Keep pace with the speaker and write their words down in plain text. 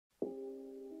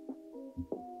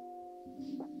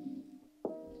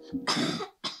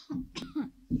I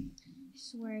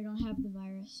swear I don't have the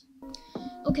virus.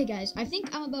 Okay guys, I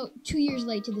think I'm about 2 years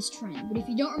late to this trend, but if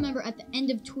you don't remember, at the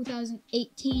end of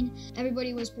 2018,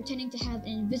 everybody was pretending to have an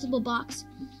invisible box,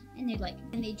 and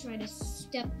they'd try to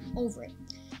step over it.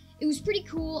 It was pretty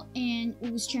cool, and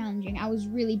it was challenging. I was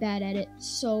really bad at it,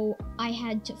 so I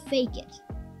had to fake it.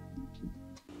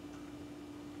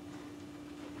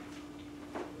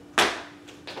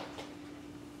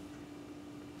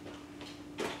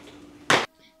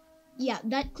 Yeah,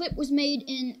 that clip was made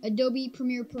in Adobe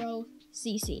Premiere Pro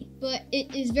CC, but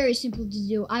it is very simple to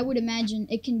do. I would imagine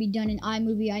it can be done in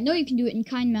iMovie. I know you can do it in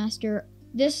KineMaster.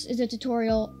 This is a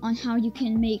tutorial on how you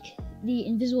can make the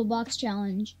invisible box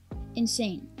challenge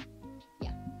insane.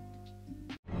 Yeah.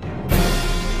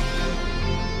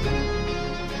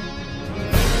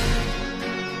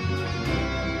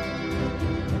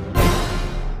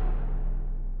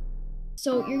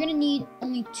 So you're gonna need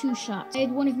only 2 shots. I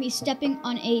had one of me stepping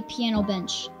on a piano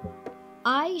bench.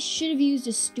 I should have used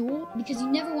a stool because you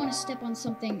never want to step on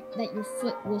something that your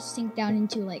foot will sink down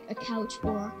into, like a couch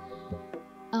or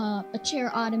a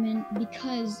chair ottoman,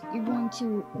 because you're going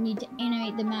to need to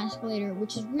animate the mask later,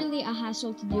 which is really a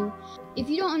hassle to do. If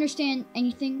you don't understand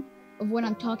anything of what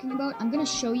I'm talking about, I'm going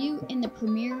to show you in the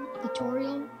Premiere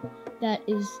tutorial that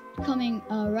is coming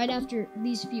right after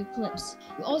these few clips.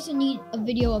 You also need a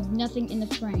video of nothing in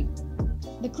the frame.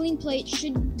 The clean plate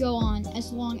should go on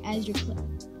as long as your clip.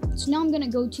 So now I'm going to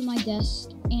go to my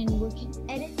desk and we can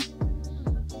edit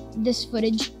this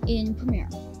footage in Premiere.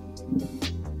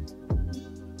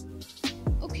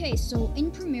 Okay, so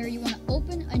in Premiere you want to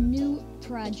open a new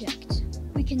project.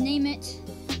 We can name it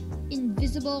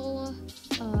Invisible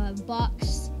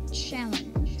Box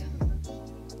Challenge.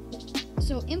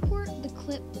 So import the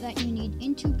clip that you need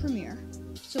into Premiere.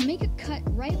 So make a cut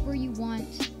right where you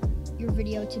want your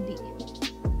video to be.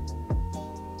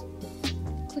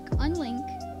 Click Unlink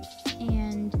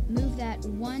and move that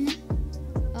one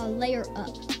layer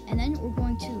up. And then we're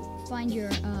going to find your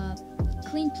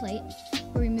clean plate,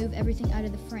 where we move everything out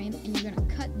of the frame, and you're going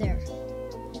to cut there.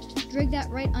 Drag that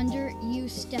right under you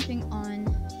stepping on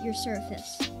your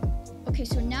surface. Okay,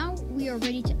 so now we are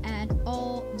ready to add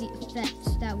all the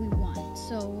effects that we want.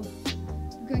 So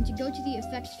we're going to go to the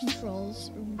effect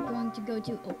controls. We're going to go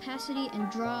to opacity and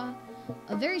draw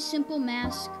a very simple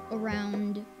mask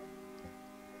around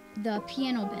the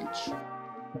piano bench.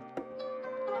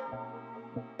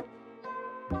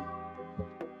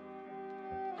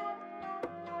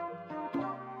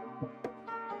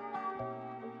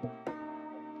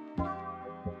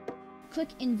 Click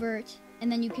invert,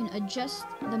 and then you can adjust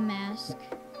the mask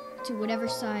to whatever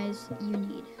size you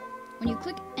need. When you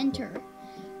click enter,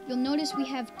 you'll notice we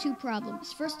have 2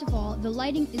 problems. First of all, the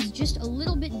lighting is just a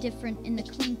little bit different in the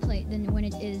clean plate than when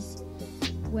it is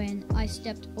when I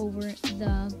stepped over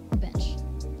the bench.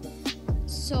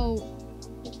 So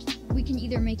we can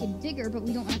either make it bigger, but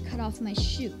we don't want to cut off my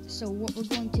shoe. So what we're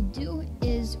going to do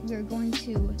is we're going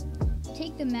to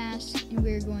take the mask and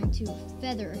we're going to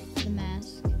feather the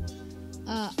mask.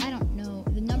 I don't know,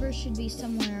 the number should be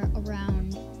somewhere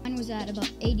around, mine was at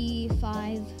about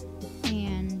 85,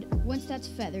 and once that's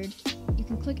feathered, you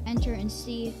can click enter and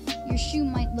see your shoe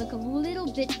might look a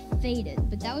little bit faded,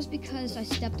 but that was because I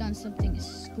stepped on something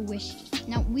squishy.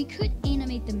 Now, we could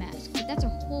animate the mask, but that's a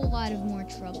whole lot of more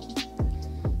trouble.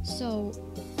 So,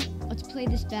 let's play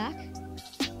this back,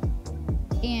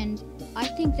 and I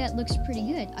think that looks pretty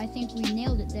good. I think we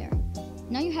nailed it there.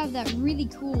 Now you have that really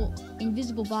cool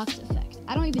invisible box effect.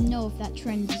 I don't even know if that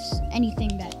trend is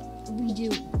anything that we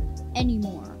do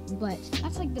anymore, but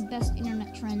that's like the best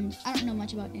internet trend. I don't know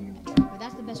much about internet trend, but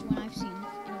that's the best one I've seen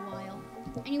in a while.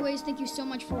 Anyways, thank you so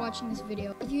much for watching this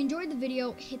video. If you enjoyed the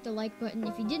video, hit the like button.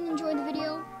 If you didn't enjoy the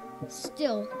video,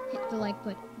 still hit the like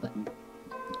button.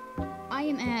 I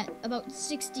am at about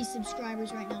 60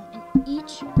 subscribers right now, and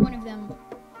each one of them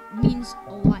means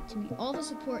a lot to me. All the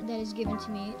support that is given to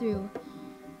me through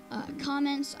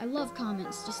comments. I love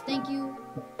comments. Just thank you,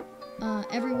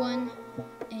 everyone,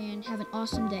 and have an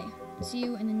awesome day. See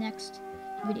you in the next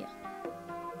video.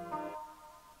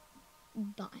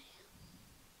 Bye.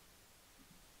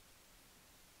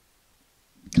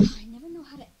 God, I never know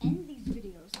how to end these.